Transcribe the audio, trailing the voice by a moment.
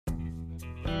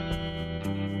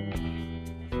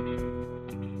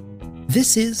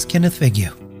This is Kenneth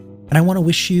Figure, and I want to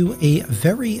wish you a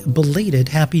very belated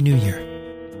Happy New Year.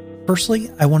 Firstly,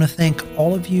 I want to thank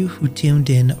all of you who tuned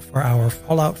in for our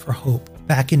Fallout for Hope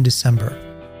back in December,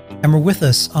 and were with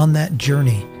us on that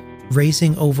journey,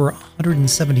 raising over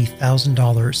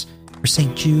 $170,000 for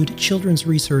St. Jude Children's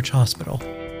Research Hospital.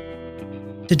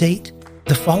 To date,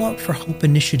 the Fallout for Hope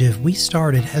initiative we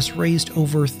started has raised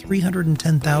over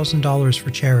 $310,000 for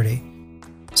charity,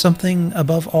 something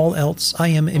above all else I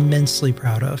am immensely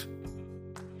proud of.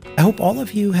 I hope all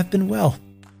of you have been well,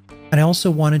 and I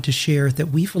also wanted to share that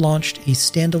we've launched a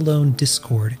standalone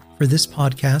Discord for this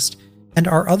podcast and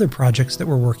our other projects that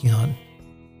we're working on,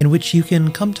 in which you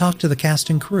can come talk to the cast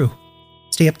and crew,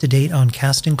 stay up to date on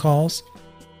casting calls,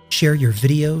 share your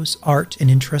videos, art,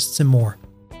 and interests, and more.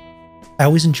 I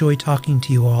always enjoy talking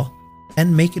to you all,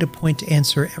 and make it a point to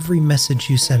answer every message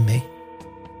you send me.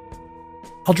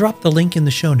 I'll drop the link in the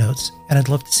show notes, and I'd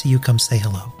love to see you come say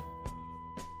hello.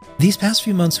 These past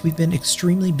few months, we've been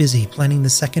extremely busy planning the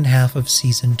second half of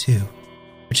Season 2,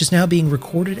 which is now being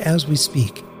recorded as we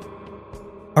speak.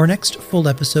 Our next full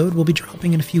episode will be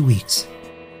dropping in a few weeks.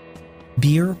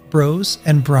 Beer, bros,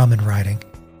 and Brahmin riding.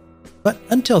 But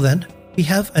until then, we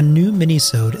have a new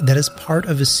minisode that is part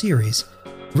of a series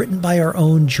written by our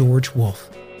own George Wolfe,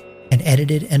 and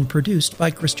edited and produced by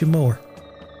Christian Moore.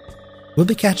 We'll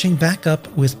be catching back up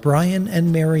with Brian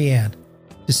and Marianne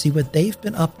to see what they've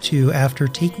been up to after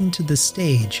taking to the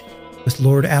stage with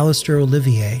Lord Alistair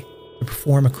Olivier to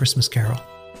perform A Christmas Carol.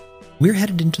 We're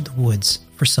headed into the woods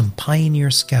for some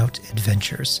Pioneer Scout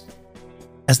adventures,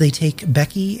 as they take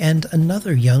Becky and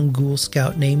another young ghoul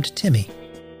scout named Timmy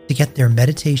to get their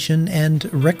meditation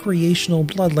and recreational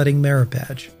bloodletting merit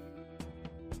badge.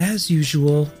 As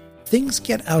usual, things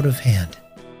get out of hand.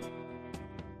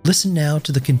 Listen now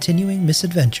to the continuing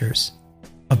misadventures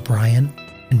of Brian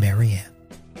and Marianne.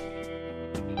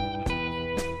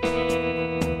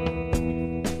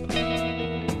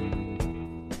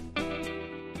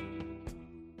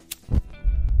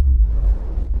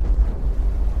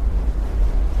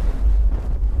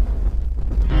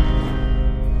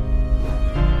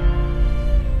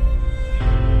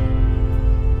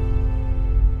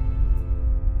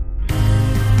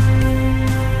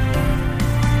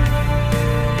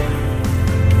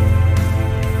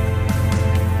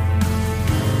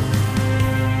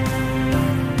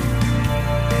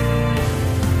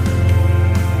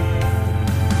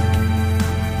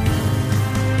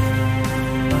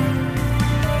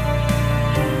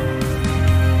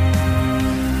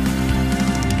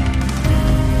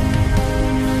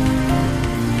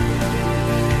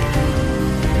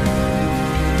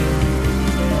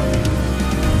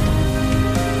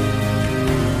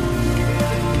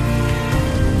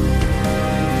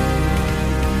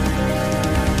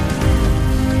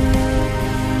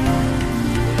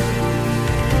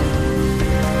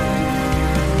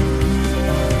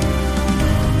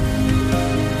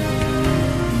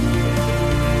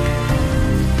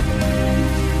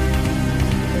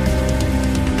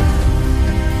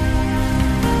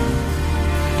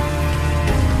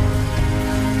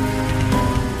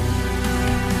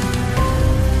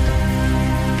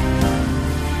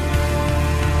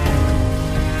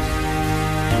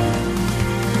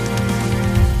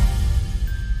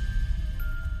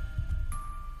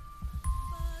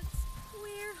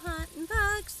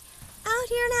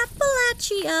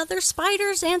 There's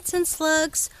spiders, ants, and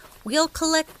slugs. We'll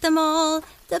collect them all,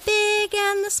 the big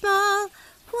and the small.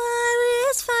 What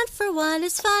is fun for one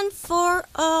is fun for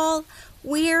all.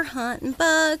 We're hunting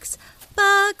bugs,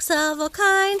 bugs of all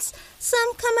kinds.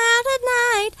 Some come out at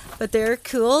night, but they're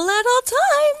cool at all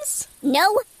times.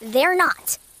 No, they're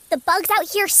not. The bugs out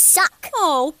here suck.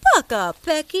 Oh, buck up,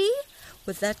 Becky.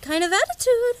 With that kind of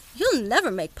attitude, you'll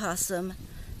never make possum.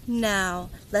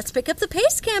 Now, let's pick up the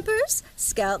pace, campers.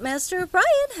 Scoutmaster Brian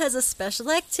has a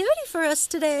special activity for us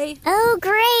today. Oh,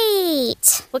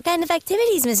 great. What kind of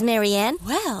activities, Miss Marianne?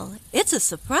 Well, it's a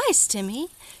surprise, Timmy.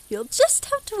 You'll just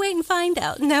have to wait and find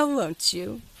out now, won't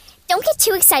you? Don't get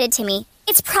too excited, Timmy.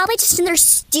 It's probably just another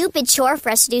stupid chore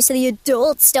for us to do so the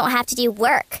adults don't have to do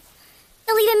work.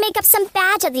 They'll even make up some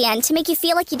badge at the end to make you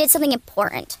feel like you did something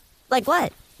important. Like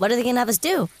what? What are they going to have us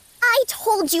do? I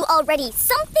told you already,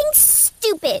 something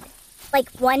stupid. Like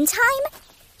one time,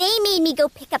 they made me go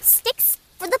pick up sticks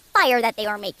for the fire that they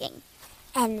were making.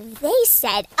 And they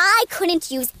said I couldn't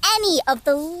use any of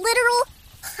the literal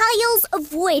piles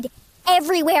of wood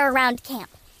everywhere around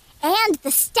camp. And the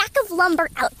stack of lumber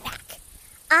out back.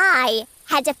 I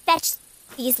had to fetch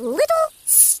these little,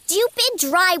 stupid,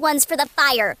 dry ones for the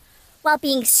fire, while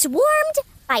being swarmed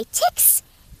by ticks,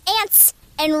 ants,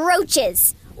 and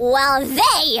roaches, while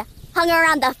they hung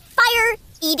around the fire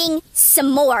eating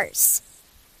s'mores.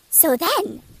 So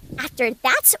then, after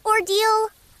that ordeal,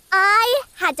 I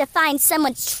had to find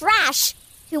someone's trash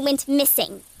who went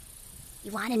missing.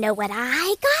 You want to know what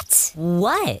I got?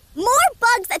 What? More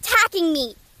bugs attacking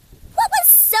me. What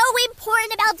was so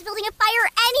important about building a fire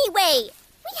anyway?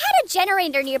 We had a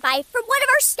generator nearby for one of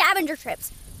our scavenger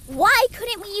trips. Why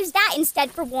couldn't we use that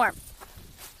instead for warmth?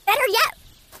 Better yet,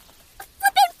 a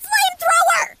flippin'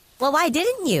 flamethrower! Well, why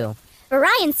didn't you?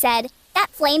 Ryan said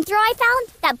that flamethrower I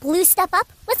found that blew stuff up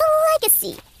was a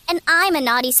legacy, and I'm a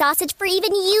naughty sausage for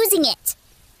even using it.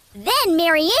 Then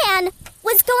Marianne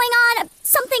was going on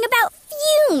something about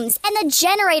fumes and the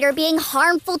generator being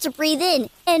harmful to breathe in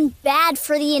and bad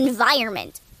for the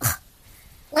environment.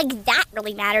 Like that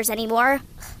really matters anymore.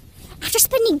 After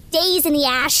spending days in the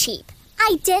ash heap,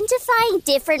 identifying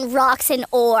different rocks and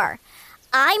ore,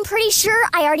 I'm pretty sure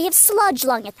I already have sludge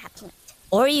lung at that point.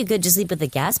 Or you could just sleep with a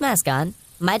gas mask on.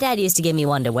 My dad used to give me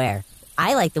one to wear.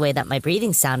 I liked the way that my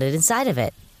breathing sounded inside of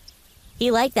it. He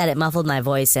liked that it muffled my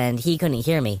voice and he couldn't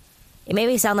hear me. It made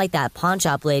me sound like that pawn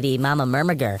shop lady, Mama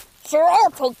Murmurger. Sure, I'll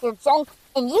take your junk,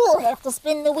 and you'll have to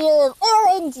spin the wheel of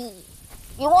RNG.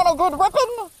 You want a good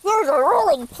weapon? Here's a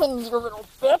rolling pin, you little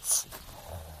bitch.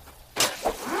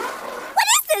 What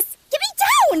is this? Get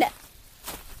me down!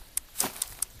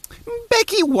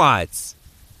 Becky Watts.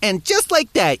 And just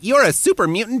like that, you're a super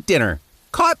mutant dinner,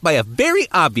 caught by a very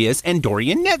obvious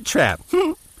Andorian net trap.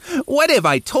 What have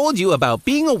I told you about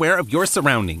being aware of your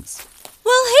surroundings?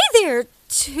 Well, hey there,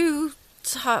 two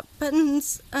top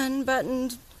buttons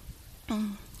unbuttoned,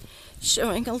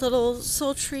 showing a little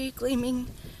sultry gleaming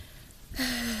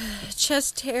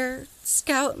chest hair,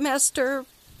 Scoutmaster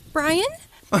Brian?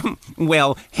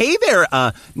 Well, hey there,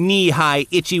 knee-high,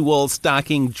 itchy wool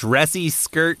stocking, dressy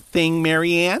skirt thing,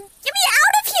 Marianne. Get me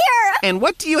out of here! And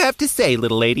what do you have to say,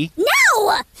 little lady?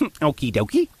 No! Okie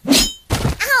dokie.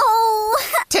 Ow!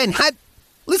 10 Hut.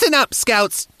 Listen up,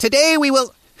 Scouts. Today we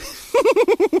will...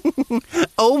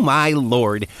 Oh my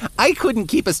lord, I couldn't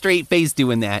keep a straight face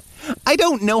doing that. I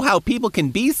don't know how people can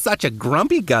be such a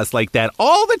grumpy Gus like that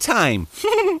all the time.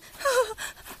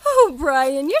 Oh,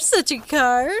 Brian, you're such a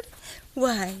card.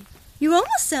 Why, you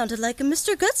almost sounded like a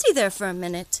Mr. Gutsy there for a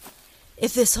minute.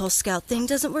 If this whole Scout thing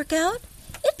doesn't work out,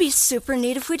 it'd be super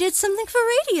neat if we did something for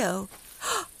radio.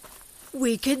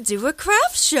 We could do a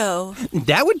craft show.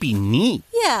 That would be neat.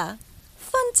 Yeah,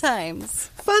 fun times.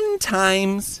 Fun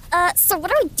times. So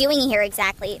what are we doing here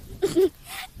exactly?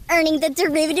 Earning the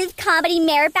derivative comedy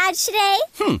merit badge today?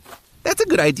 That's a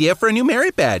good idea for a new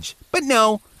merit badge. But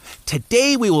no,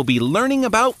 today we will be learning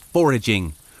about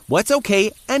foraging. What's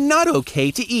okay and not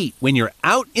okay to eat when you're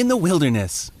out in the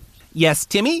wilderness. Yes,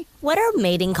 Timmy? What are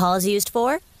mating calls used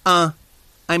for?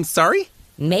 I'm sorry?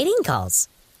 Mating calls.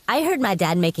 I heard my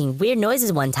dad making weird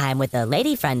noises one time with a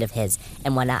lady friend of his,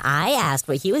 and when I asked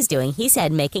what he was doing, he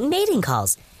said making mating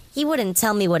calls. He wouldn't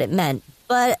tell me what it meant,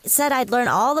 but said I'd learn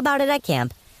all about it at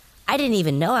camp. I didn't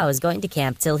even know I was going to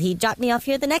camp till he dropped me off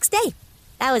here the next day.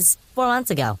 That was 4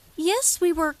 months ago. Yes,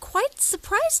 we were quite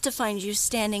surprised to find you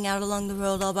standing out along the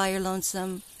road all by your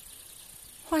lonesome.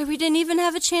 Why, we didn't even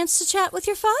have a chance to chat with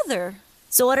your father.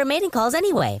 So what are mating calls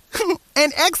anyway?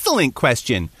 An excellent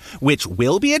question, which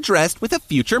will be addressed with a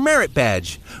future merit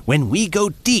badge when we go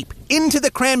deep into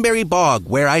the cranberry bog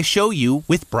where I show you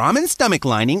with Brahmin stomach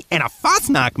lining and a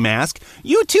Fosnock mask,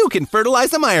 you too can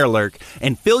fertilize a Mirelurk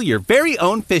and fill your very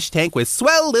own fish tank with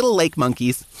swell little lake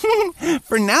monkeys.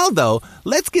 For now, though,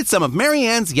 let's get some of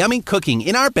Marianne's yummy cooking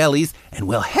in our bellies and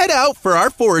we'll head out for our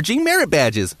foraging merit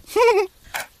badges.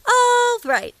 All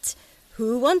right.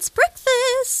 Who wants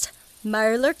breakfast?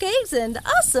 Mirelurk eggs and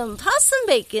awesome possum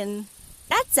bacon.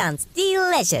 That sounds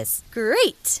delicious.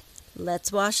 Great.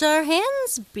 Let's wash our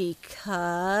hands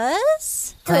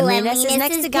because... Cleanliness is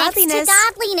next to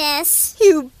godliness.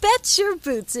 You bet your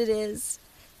boots it is.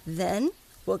 Then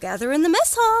we'll gather in the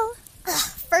mess hall.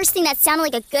 First thing that sounded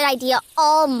like a good idea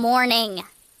all morning.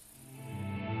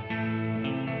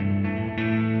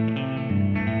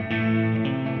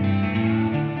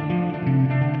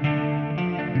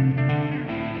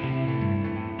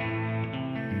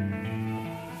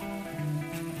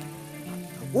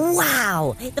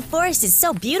 Wow, the forest is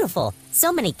so beautiful.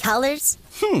 So many colors.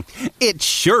 It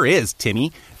sure is,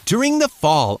 Timmy. During the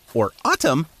fall, or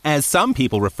autumn, as some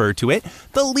people refer to it,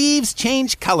 the leaves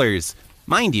change colors.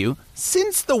 Mind you,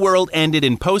 since the world ended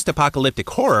in post-apocalyptic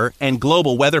horror and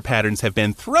global weather patterns have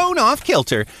been thrown off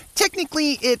kilter,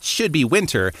 technically it should be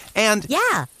winter, and...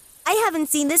 Yeah, I haven't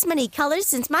seen this many colors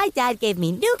since my dad gave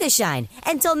me Nuka Shine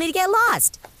and told me to get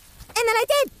lost. And then I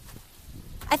did.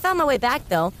 I found my way back,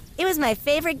 though. It was my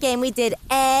favorite game we did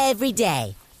every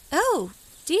day. Oh,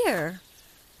 dear.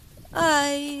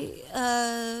 Right.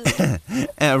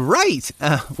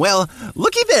 Well,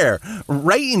 looky there.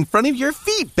 Right in front of your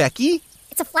feet, Becky.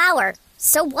 It's a flower.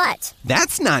 So what?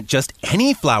 That's not just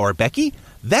any flower, Becky.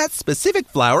 That specific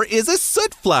flower is a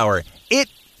soot flower.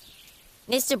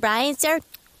 Mr. Brian, sir,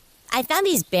 I found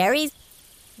these berries,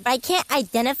 but I can't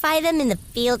identify them in the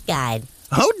field guide.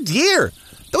 Oh, dear.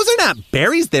 Those are not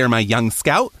berries there, my young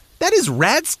scout. That is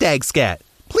radstag scat.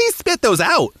 Please spit those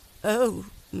out. Oh,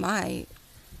 my.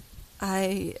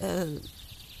 I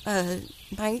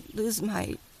might lose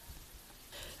my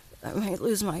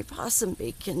possum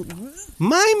bacon.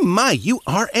 My, you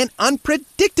are an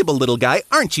unpredictable little guy,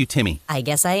 aren't you, Timmy? I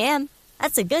guess I am.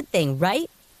 That's a good thing, right?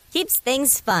 Keeps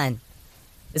things fun.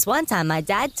 This one time, my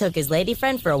dad took his lady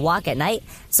friend for a walk at night,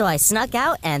 so I snuck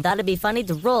out and thought it'd be funny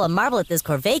to roll a marble at this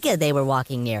Corvaca they were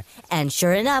walking near. And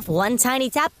sure enough, one tiny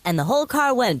tap and the whole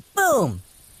car went boom!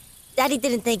 Daddy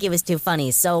didn't think it was too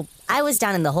funny, so I was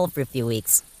down in the hole for a few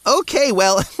weeks. Okay,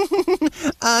 well,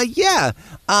 yeah.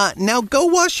 Now go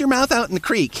wash your mouth out in the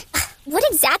creek. What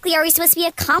exactly are we supposed to be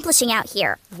accomplishing out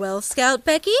here? Well, Scout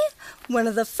Becky, one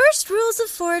of the first rules of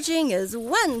foraging is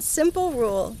one simple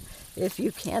rule. If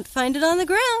you can't find it on the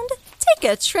ground, take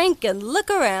a trank and look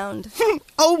around.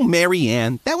 Oh, Mary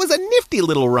Ann, that was a nifty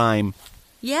little rhyme.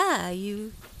 Yeah,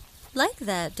 you like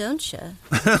that, don't you?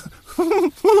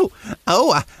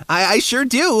 Oh, I sure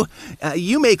do.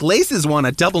 You make laces want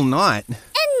a double knot.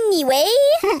 Anyway...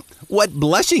 What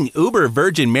blushing uber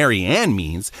virgin Mary Ann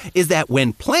means is that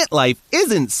when plant life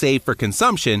isn't safe for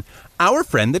consumption, our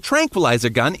friend the tranquilizer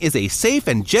gun is a safe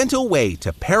and gentle way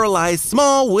to paralyze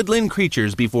small woodland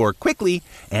creatures before quickly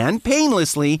and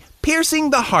painlessly piercing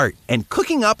the heart and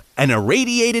cooking up an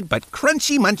irradiated but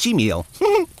crunchy munchy meal.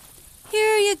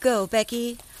 Here you go,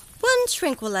 Becky. One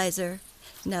tranquilizer.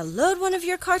 Now load one of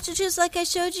your cartridges like I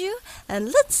showed you, and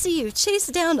let's see you chase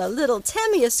down a little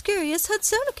Tamiascurius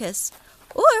hudsonicus.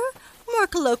 Or, more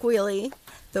colloquially,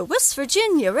 the West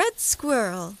Virginia red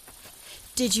squirrel.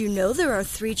 Did you know there are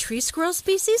 3 tree squirrel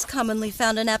species commonly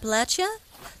found in Appalachia?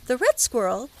 The red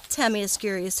squirrel,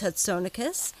 Tamiascurius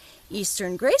hudsonicus,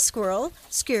 eastern gray squirrel,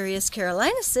 Scurius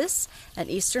carolinensis, and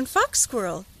eastern fox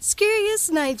squirrel,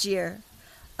 Scurius niger.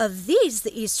 Of these,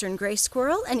 the eastern gray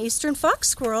squirrel and eastern fox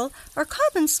squirrel are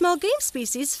common small game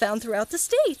species found throughout the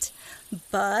state.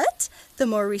 But the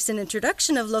more recent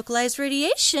introduction of localized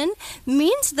radiation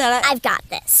means that I've got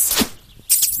this.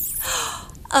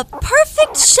 A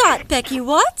perfect shot, Becky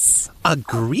Watts!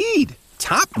 Agreed.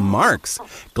 Top marks.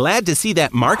 Glad to see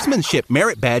that marksmanship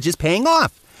merit badge is paying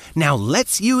off. Now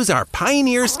let's use our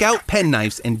Pioneer Scout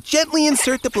penknives and gently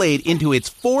insert the blade into its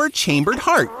 4-chambered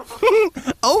heart.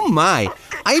 Oh my,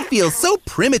 I feel so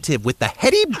primitive with the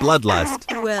heady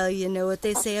bloodlust. Well, you know what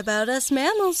they say about us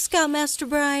mammals, Scoutmaster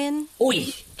Brian.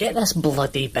 Oi, get this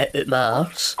bloody bit out my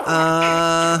arse.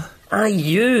 Uh,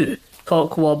 You,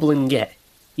 cock-wobbling git.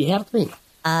 You heard me?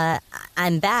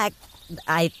 I'm back.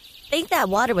 I think that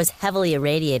water was heavily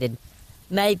irradiated.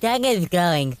 My tongue is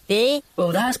going, see?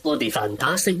 Well, that's bloody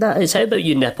fantastic, that is. How about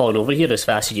you nip on over here as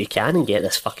fast as you can and get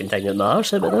this fucking thing out my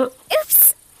arse? How about that?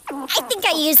 Oops! I think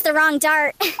I used the wrong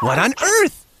dart. What on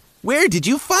earth? Where did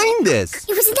you find this?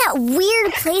 It was in that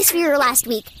weird place we were last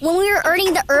week when we were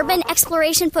earning the Urban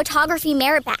Exploration Photography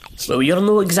Merit Badge. Well, you're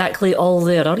not exactly all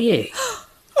there, are you?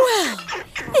 Well,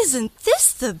 isn't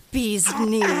this the bee's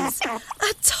knees?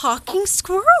 A talking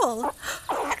squirrel.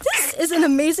 This is an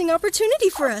amazing opportunity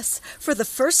for us. For the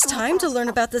first time to learn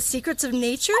about the secrets of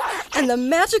nature and the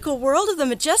magical world of the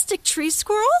majestic tree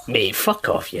squirrel? Mate, fuck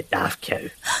off, you daft cow.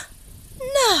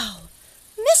 No,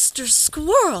 Mr.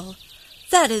 Squirrel.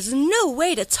 That is no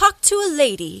way to talk to a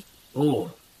lady.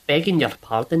 Oh, begging your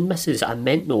pardon, missus, I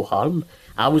meant no harm.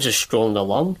 I was just strolling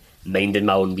along, minding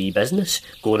my own wee business,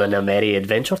 going on a merry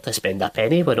adventure to spend a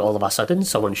penny when all of a sudden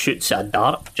someone shoots a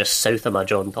dart just south of my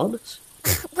John Thomas.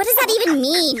 What does that even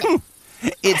mean?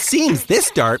 It seems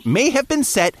this dart may have been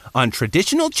set on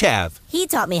traditional chav. He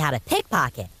taught me how to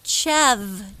pickpocket.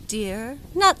 Chav, dear,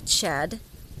 not Chad.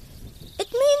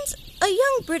 It means a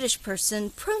young British person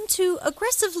prone to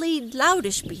aggressively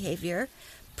loudish behavior,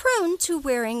 prone to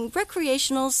wearing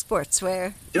recreational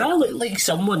sportswear. Do I look like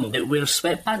someone that wears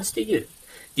sweatpants to you?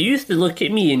 Do you look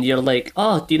at me and you're like,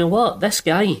 oh, do you know what? This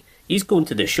guy, he's going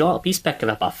to the shop, he's picking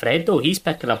up a Freddo, he's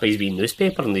picking up his wee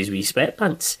newspaper and his wee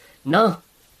sweatpants. No.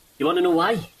 You want to know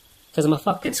why? Because I'm a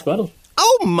fucking squirrel.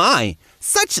 Oh my,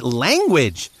 such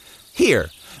language. Here,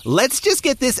 let's just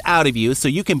get this out of you so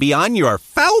you can be on your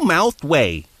foul-mouthed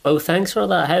way. Well, thanks for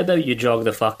that. How about you jog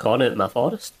the fuck on out in my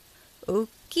forest?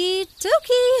 Okie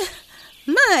dokie.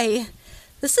 My,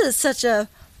 this is such a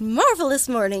marvelous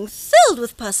morning filled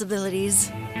with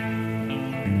possibilities.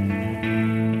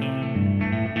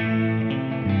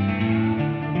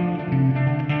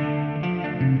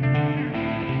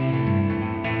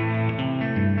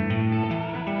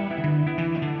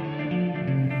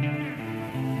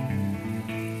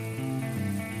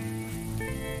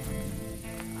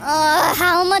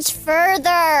 How much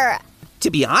further?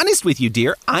 To be honest with you,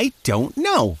 dear, I don't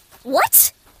know.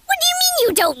 What? What do you mean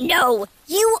you don't know?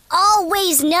 You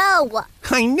always know.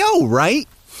 I know, right?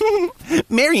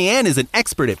 Marianne is an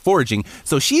expert at foraging,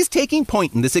 so she's taking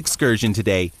point in this excursion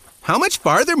today. How much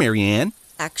farther, Marianne?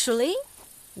 Actually,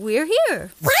 we're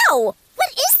here. Wow!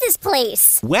 What is this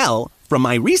place? Well, from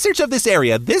my research of this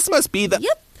area, this must be the...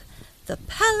 Yep, the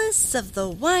Palace of the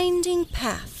Winding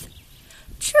Path.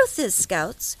 Truth is,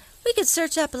 Scouts, we could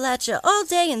search Appalachia all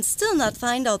day and still not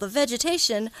find all the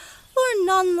vegetation or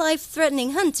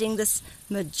non-life-threatening hunting this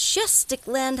majestic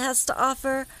land has to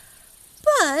offer.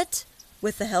 But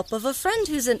with the help of a friend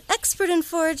who's an expert in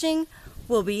foraging,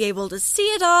 we'll be able to see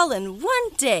it all in one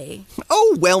day.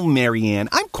 Oh, well, Marianne,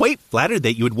 I'm quite flattered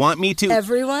that you would want me to...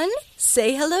 Everyone,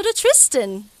 say hello to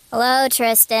Tristan. Hello,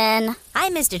 Tristan. Hi,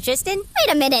 Mr. Tristan.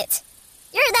 Wait a minute.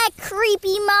 You're that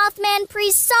creepy Mothman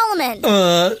priest Solomon.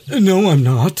 No, I'm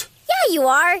not. Yeah, you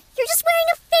are. You're just wearing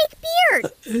a fake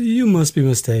beard. You must be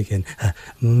mistaken.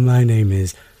 My name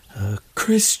is,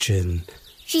 Christian.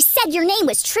 She said your name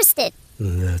was Tristan.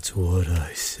 That's what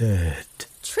I said.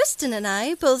 Tristan and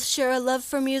I both share a love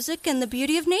for music and the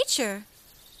beauty of nature.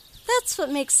 That's what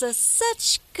makes us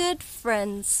such good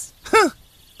friends.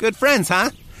 Good friends,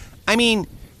 huh? I mean,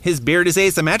 his beard is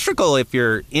asymmetrical if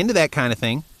you're into that kind of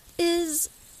thing. Is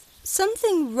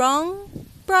something wrong,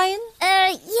 Brian?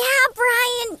 Yeah,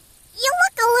 Brian. You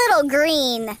look a little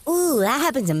green. Ooh, that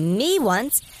happened to me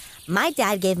once. My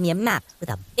dad gave me a map with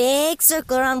a big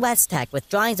circle around West Tech with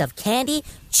drawings of candy,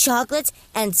 chocolates,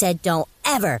 and said don't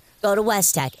ever go to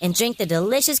West Tech and drink the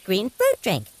delicious green fruit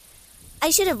drink.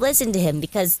 I should have listened to him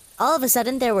because all of a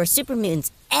sudden there were super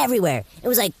mutants everywhere. It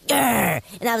was like, grrr,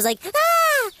 and I was like,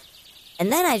 ah!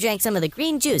 And then I drank some of the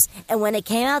green juice, and when it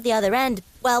came out the other end,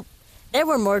 well, there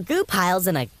were more goo piles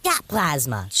than a gat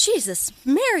plasma. Jesus,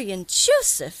 Mary and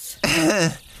Joseph.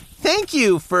 Thank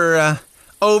you for,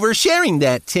 oversharing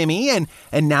that, Timmy. And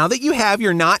now that you have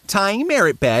your not tying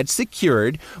merit badge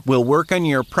secured, we'll work on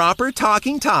your proper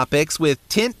talking topics with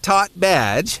Tint Tot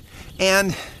badge.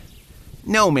 And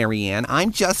no, Marianne,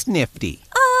 I'm just nifty.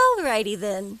 Alrighty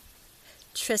then.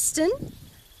 Tristan,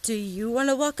 do you want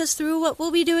to walk us through what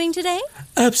we'll be doing today?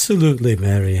 Absolutely,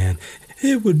 Marianne.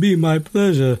 It would be my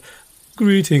pleasure.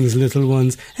 Greetings, little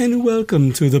ones, and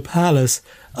welcome to the palace,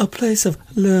 a place of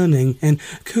learning and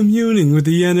communing with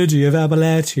the energy of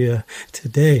Appalachia.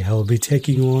 Today I will be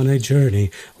taking you on a journey,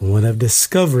 one of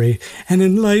discovery and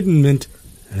enlightenment,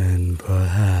 and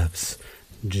perhaps,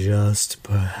 just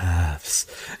perhaps,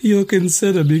 you'll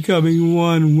consider becoming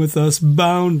one with us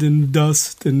bound in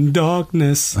dust and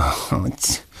darkness.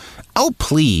 Oh,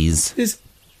 please. Is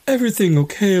everything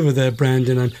okay over there,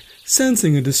 Brandon? I'm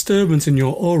sensing a disturbance in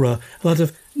your aura, a lot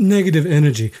of negative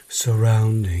energy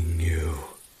surrounding you.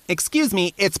 Excuse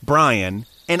me, it's Brian,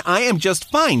 and I am just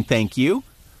fine, thank you.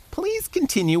 Please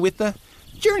continue with the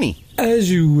journey.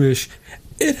 As you wish.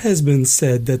 It has been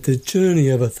said that the journey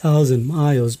of 1,000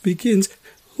 miles begins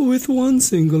with one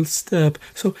single step,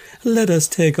 so let us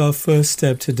take our first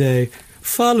step today.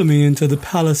 Follow me into the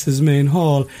palace's main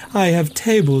hall. I have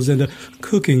tables and a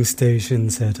cooking station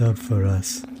set up for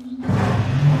us.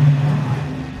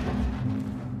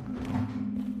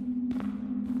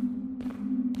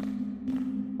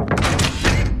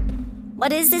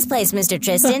 What is this place, Mr.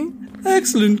 Tristan?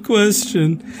 Excellent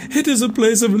question. It is a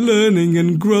place of learning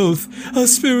and growth, a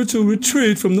spiritual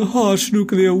retreat from the harsh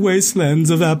nuclear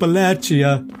wastelands of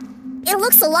Appalachia. It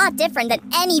looks a lot different than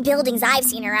any buildings I've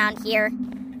seen around here.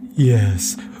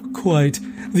 Yes, quite.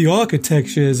 The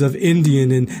architecture is of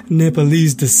Indian and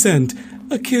Nepalese descent,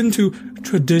 akin to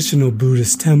traditional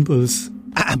Buddhist temples.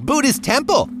 A Buddhist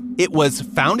temple! It was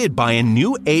founded by a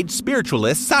New Age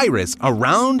spiritualist, Cyrus,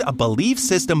 around a belief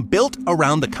system built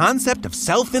around the concept of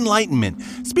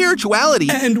self-enlightenment, spirituality,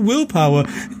 and willpower.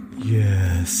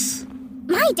 Yes.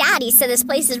 My daddy said this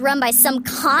place is run by some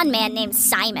con man named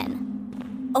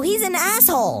Simon. Oh, he's an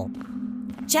asshole.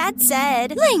 Chad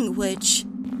said... Language.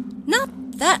 Not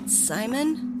that,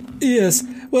 Simon. Yes,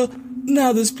 well,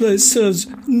 now this place serves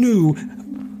new,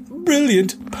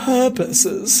 brilliant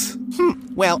purposes.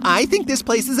 Well, I think this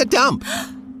place is a dump.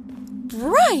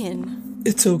 Brian!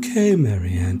 It's okay,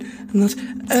 Marianne. Not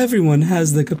everyone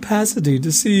has the capacity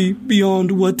to see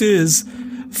beyond what is.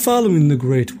 Following the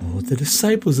Great War, the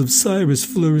disciples of Cyrus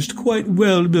flourished quite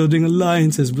well, building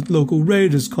alliances with local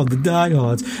raiders called the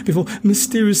Diehards before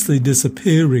mysteriously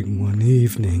disappearing one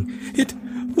evening. It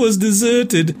was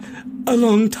deserted a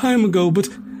long time ago, but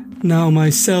now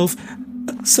myself,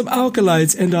 some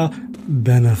alkalites, and our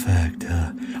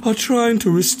benefactor are trying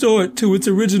to restore it to its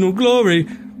original glory,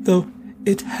 though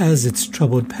it has its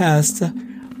troubled past.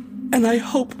 and I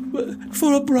hope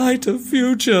for a brighter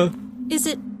future. Is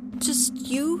it just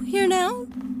you here now?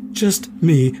 Just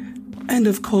me, and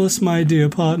of course my dear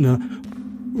partner,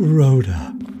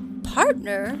 Rhoda.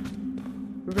 Partner?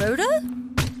 Rhoda?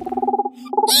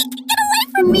 Eek, get away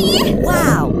from me!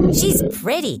 Wow, she's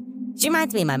pretty. She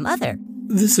reminds me of my mother.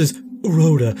 This is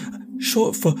Rhoda,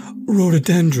 short for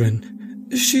rhododendron.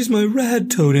 She's my rad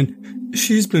toad, and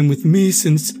she's been with me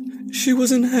since she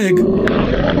was an egg.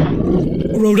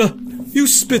 Rhoda, you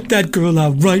spit that girl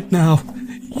out right now.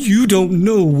 You don't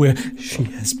know where she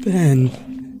has been.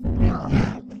 Oh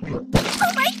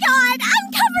my god,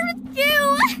 I'm covered with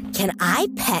goo! Can I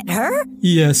pet her?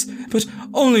 Yes, but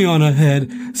only on her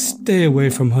head. Stay away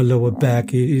from her lower back.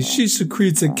 She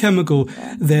secretes a chemical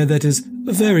there that is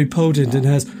very potent and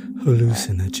has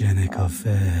hallucinogenic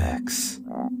effects.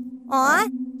 Aw,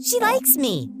 she likes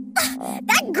me.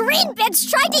 That green bitch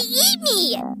tried to eat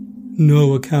me!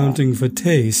 No accounting for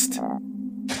taste.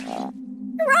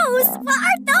 Gross, what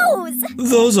are those?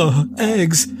 Those are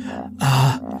eggs.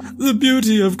 Ah, the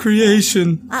beauty of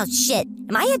creation. Oh shit,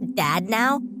 am I a dad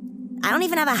now? I don't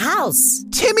even have a house.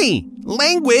 Timmy!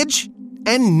 Language!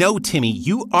 And no, Timmy,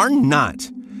 you are not.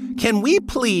 Can we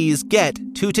please get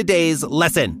to today's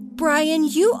lesson? Brian,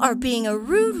 you are being a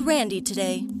rude Randy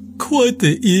today. Quite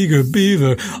the eager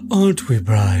beaver, aren't we,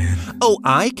 Brian? Oh,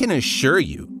 I can assure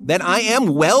you that I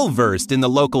am well versed in the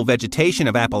local vegetation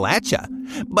of Appalachia.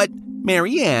 But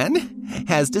Marianne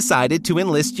has decided to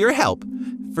enlist your help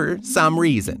for some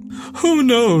reason. Who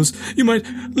knows? You might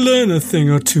learn a thing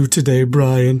or two today,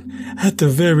 Brian. At the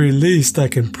very least, I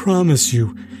can promise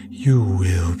you, you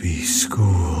will be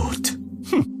schooled.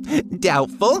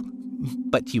 Doubtful,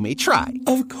 but you may try.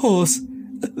 Of course.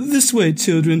 This way,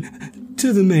 children,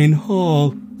 to the main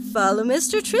hall. Follow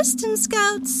Mr. Tristan,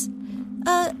 Scouts.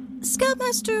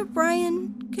 Scoutmaster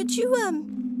Brian, could you,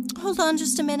 hold on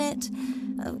just a minute?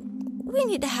 We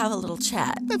need to have a little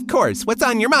chat. Of course. What's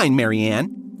on your mind,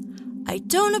 Marianne? I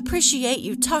don't appreciate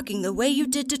you talking the way you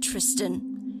did to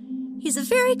Tristan. He's a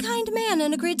very kind man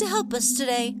and agreed to help us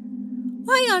today.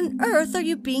 Why on earth are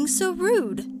you being so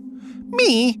rude?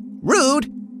 Me?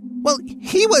 Rude? Well,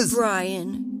 he was...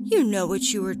 Brian, you know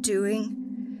what you were doing.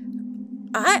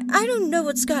 I don't know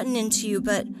what's gotten into you,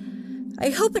 but I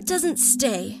hope it doesn't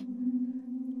stay.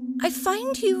 I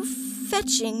find you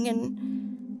fetching,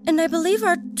 and I believe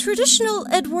our traditional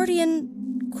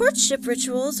Edwardian courtship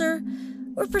rituals are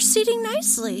proceeding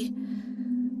nicely.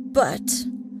 But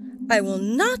I will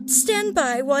not stand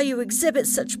by while you exhibit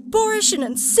such boorish and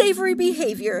unsavory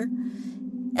behavior.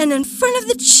 And in front of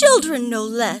the children, no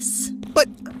less. But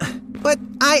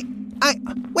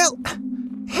well,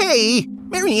 hey,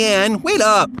 Marianne, wait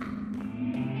up.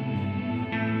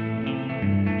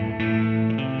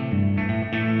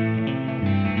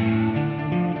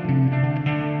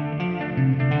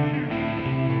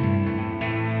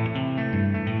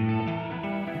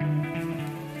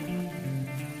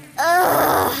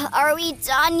 Are we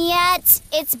done yet?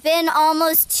 It's been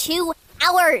almost 2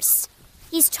 hours.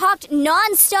 He's talked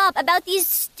nonstop about these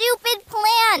stupid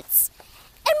plants.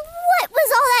 And what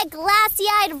was all that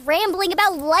glassy-eyed rambling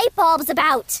about light bulbs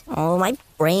about? Oh, my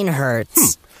brain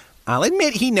hurts. I'll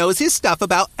admit he knows his stuff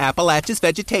about Appalachia's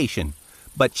vegetation.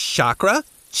 But chakra,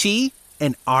 chi,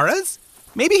 and auras?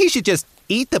 Maybe he should just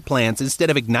eat the plants instead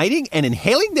of igniting and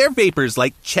inhaling their vapors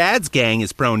like Chad's gang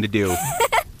is prone to do.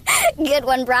 Good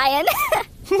one, Brian.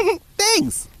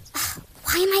 Thanks.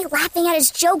 Why am I laughing at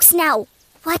his jokes now?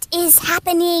 What is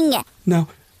happening? Now,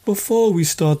 before we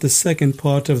start the second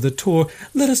part of the tour,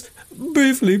 let us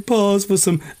briefly pause for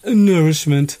some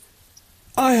nourishment.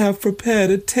 I have prepared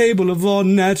a table of all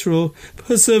natural,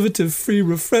 preservative-free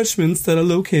refreshments that are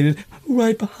located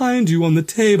right behind you on the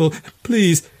table.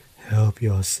 Please, help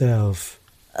yourself.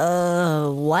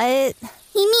 What?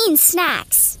 He means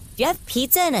snacks. Do you have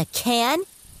pizza in a can?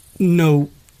 No,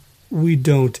 we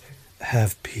don't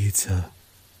have pizza.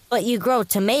 But you grow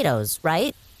tomatoes,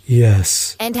 right?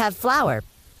 Yes. And have flour.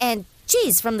 And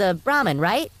cheese from the Brahmin,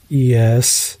 right?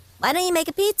 Yes. Why don't you make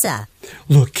a pizza?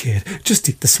 Look, kid, just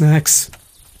eat the snacks.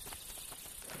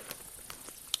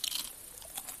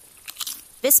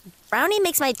 This brownie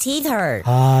makes my teeth hurt.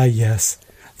 Ah, yes.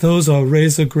 Those are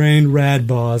razor grain rad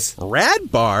bars.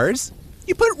 Rad bars?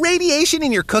 You put radiation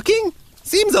in your cooking?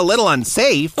 Seems a little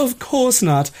unsafe. Of course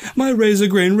not. My razor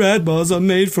grain rad bars are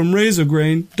made from razor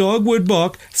grain, dogwood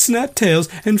bark, snap tails,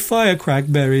 and firecrack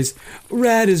berries.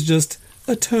 Rad is just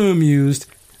a term used.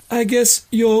 I guess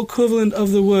your equivalent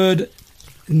of the word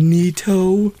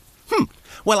neato?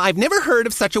 Well, I've never heard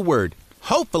of such a word.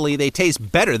 Hopefully they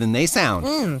taste better than they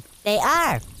sound. They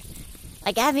are.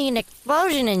 Like having an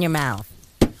explosion in your mouth.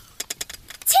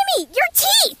 Timmy, your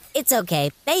teeth! It's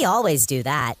okay. They always do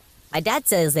that. My dad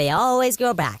says they always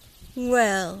grow back.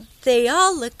 Well, they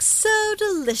all look so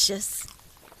delicious.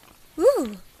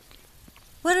 Ooh,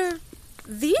 what are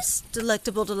these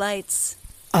delectable delights?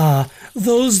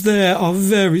 Those there are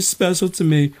very special to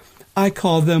me. I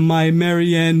call them my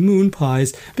Marianne moon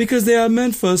pies because they are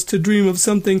meant for us to dream of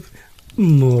something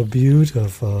more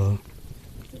beautiful.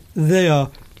 They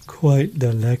are quite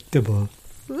delectable.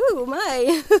 Ooh,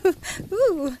 my.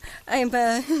 Ooh,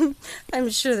 I'm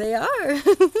sure they are.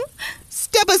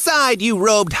 Step aside, you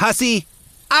robed hussy.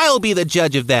 I'll be the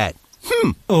judge of that.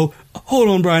 Oh, hold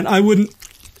on, Brian. I wouldn't...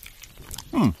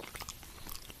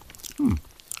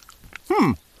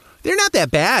 They're not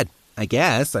that bad, I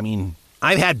guess. I mean,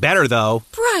 I've had better, though.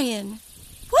 Brian,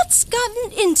 what's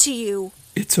gotten into you?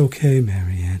 It's okay,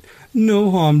 Marianne.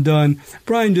 No harm done.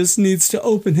 Brian just needs to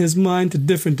open his mind to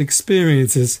different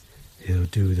experiences. He'll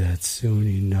do that soon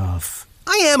enough.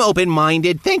 I am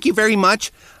open-minded. Thank you very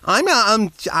much. All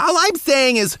I'm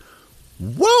saying is,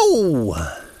 whoa!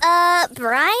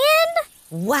 Brian?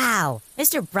 Wow,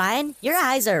 Mr. Brian, your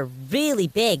eyes are really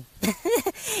big.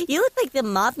 You look like the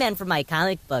Mothman from my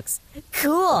comic books.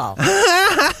 Cool.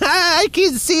 I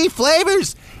can see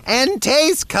flavors and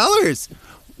taste colors.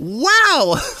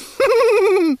 Wow!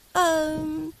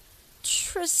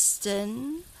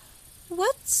 Tristan,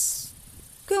 what's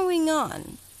going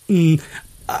on?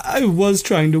 I was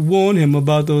trying to warn him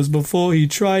about those before he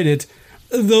tried it.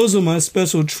 Those are my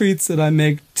special treats that I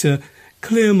make to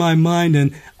clear my mind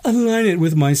and align it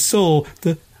with my soul.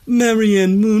 The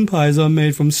Marianne moon pies are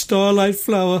made from starlight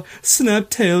flower,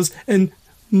 snaptails, and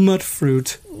mud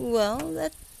fruit. Well,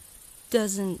 that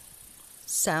doesn't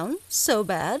sound so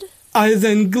bad. I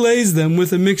then glaze them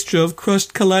with a mixture of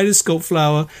crushed kaleidoscope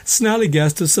flour,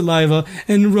 snallygaster saliva,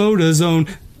 and Rhoda's own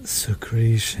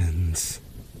secretions.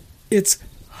 It's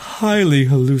highly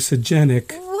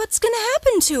hallucinogenic. What's gonna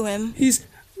happen to him? He's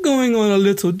going on a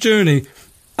little journey.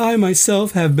 I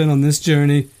myself have been on this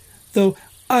journey, though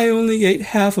I only ate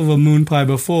half of a moon pie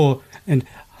before, and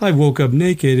I woke up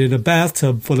naked in a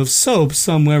bathtub full of soap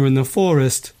somewhere in the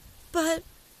forest. But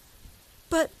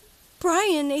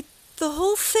Brian ate the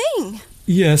whole thing.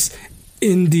 Yes,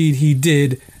 indeed he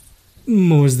did.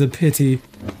 More's the pity.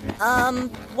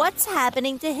 What's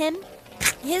happening to him?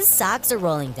 His socks are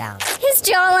rolling down. His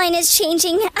jawline is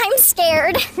changing. I'm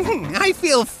scared. I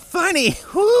feel funny.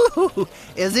 Woo.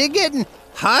 Is it getting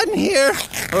hot in here?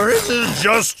 Or is it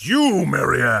just you,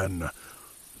 Marianne?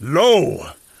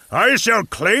 Lo, I shall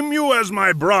claim you as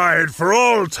my bride for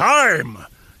all time.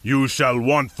 You shall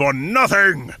want for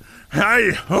nothing.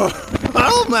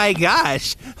 Oh my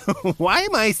gosh. Why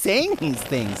am I saying these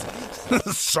things?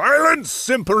 Silent,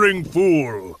 simpering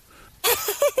fool.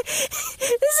 This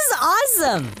is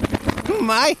awesome.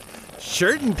 My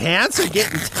shirt and pants are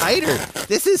getting tighter.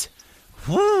 This is...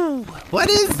 Whoa, what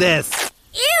is this?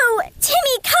 Ew!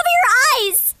 Timmy, cover your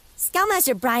eyes!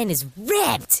 Scoutmaster Brian is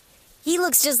ripped. He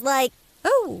looks just like...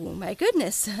 Oh, my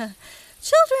goodness. Children,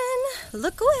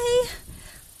 look away.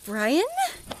 Brian,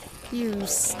 you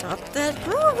stop that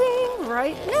growing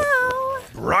right now.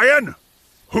 Brian?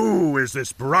 Who is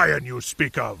this Brian you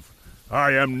speak of?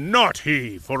 I am not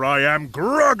he, for I am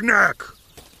Grognak,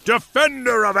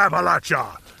 defender of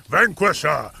Appalachia,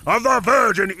 vanquisher of the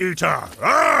Virgin Eater.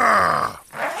 Ah!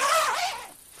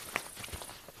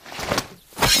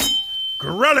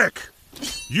 Grellic,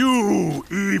 you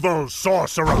evil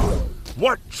sorcerer!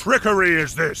 What trickery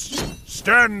is this?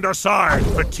 Stand aside,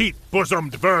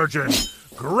 petite-bosomed virgin.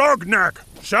 Grognak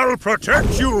shall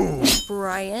protect you!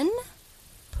 Brian,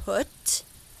 put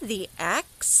the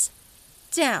axe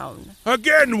down.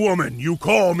 Again, woman, you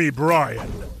call me Brian.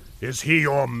 Is he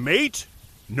your mate?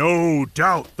 No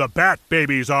doubt the Bat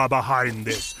Babies are behind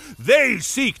this. They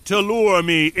seek to lure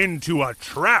me into a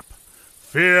trap.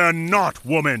 Fear not,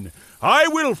 woman. I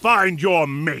will find your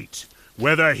mate,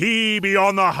 whether he be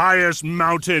on the highest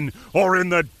mountain or in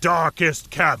the darkest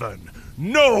cavern.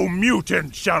 No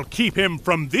mutant shall keep him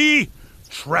from thee.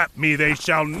 Trap me they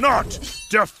shall not.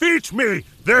 Defeat me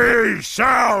they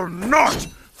shall not.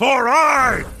 For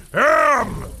I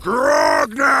am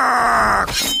Grognak!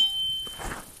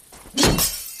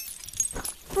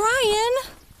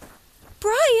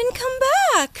 Brian, come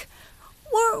back!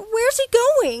 Where's he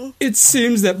going? It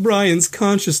seems that Brian's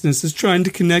consciousness is trying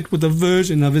to connect with a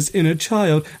version of his inner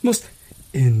child. Most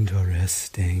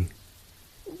interesting.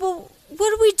 Well, what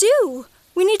do we do?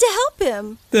 We need to help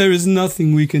him. There is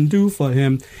nothing we can do for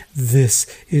him. This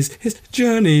is his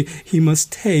journey he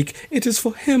must take. It is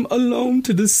for him alone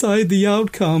to decide the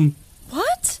outcome.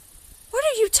 What? What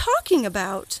are you talking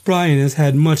about? Brian has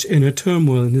had much inner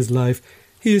turmoil in his life.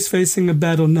 He is facing a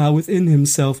battle now within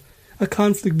himself. a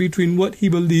conflict between what he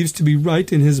believes to be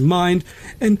right in his mind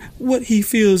and what he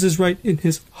feels is right in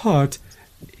his heart.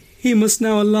 He must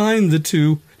now align the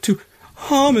two to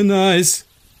harmonize.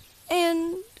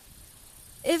 And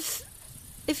if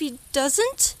he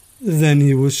doesn't? Then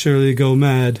he will surely go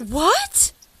mad.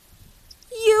 What?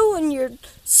 You and your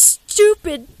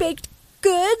stupid baked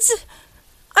goods?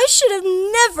 I should have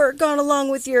never gone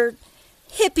along with your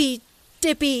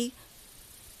hippy-dippy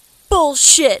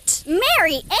bullshit.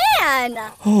 Mary Ann!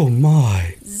 Oh,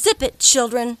 my. Zip it,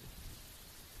 children.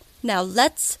 Now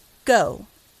let's go.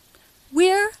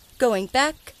 We're going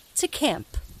back to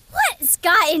camp. What's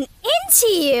gotten into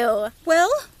you? Well,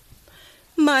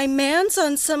 my man's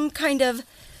on some kind of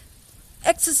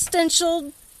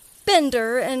existential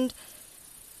bender, and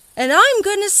I'm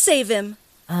gonna save him.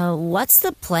 What's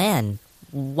the plan?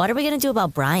 What are we gonna do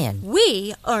about Brian?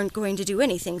 We aren't going to do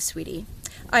anything, sweetie.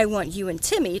 I want you and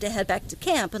Timmy to head back to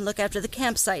camp and look after the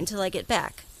campsite until I get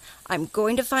back. I'm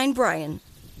going to find Brian.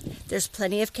 There's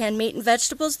plenty of canned meat and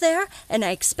vegetables there, and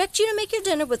I expect you to make your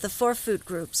dinner with the 4 food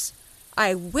groups.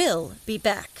 I will be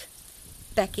back.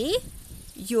 Becky,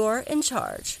 you're in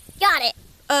charge. Got it.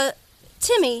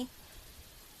 Timmy,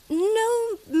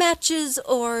 no matches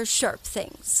or sharp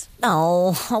things.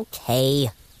 Oh,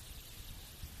 okay.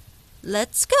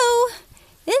 Let's go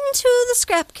into the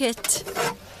scrap kit.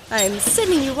 I'm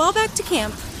sending you all back to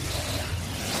camp.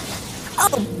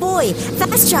 Oh boy,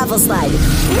 fast travel slide.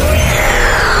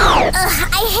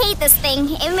 I hate this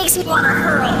thing. It makes me want to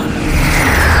hurl.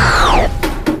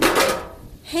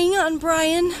 Hang on,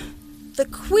 Brian. The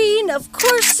Queen of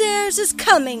Corsairs is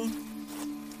coming.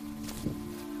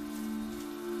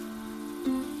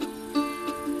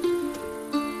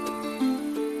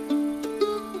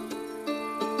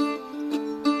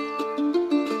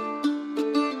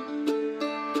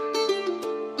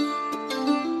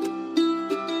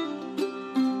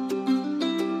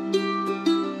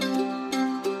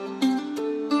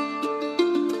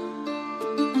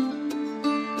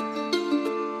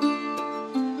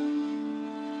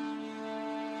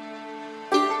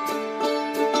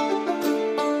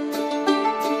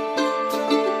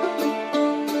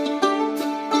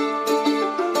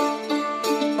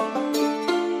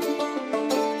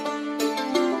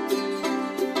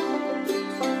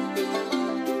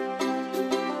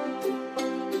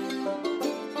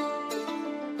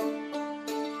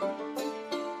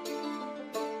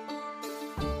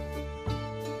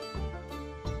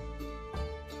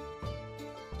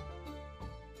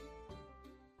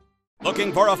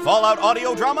 Looking for a Fallout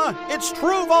audio drama? It's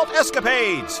True Vault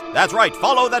Escapades! That's right,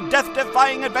 follow the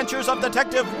death-defying adventures of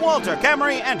Detective Walter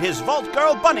Camry and his Vault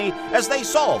Girl Bunny as they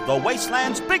solve the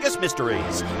Wasteland's biggest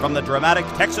mysteries. From the dramatic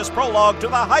Texas prologue to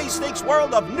the high-stakes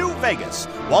world of New Vegas,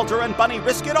 Walter and Bunny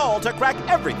risk it all to crack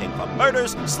everything from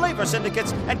murders, slaver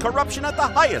syndicates, and corruption at the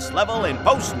highest level in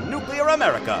post-nuclear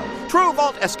America. True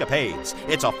Vault Escapades.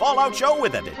 It's a Fallout show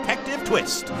with a detective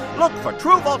twist. Look for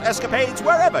True Vault Escapades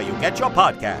wherever you get your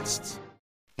podcasts.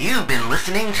 You've been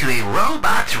listening to a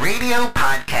Robots Radio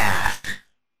podcast.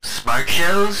 Smart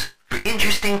shows for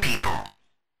interesting people.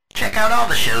 Check out all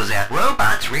the shows at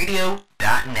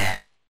robotsradio.net.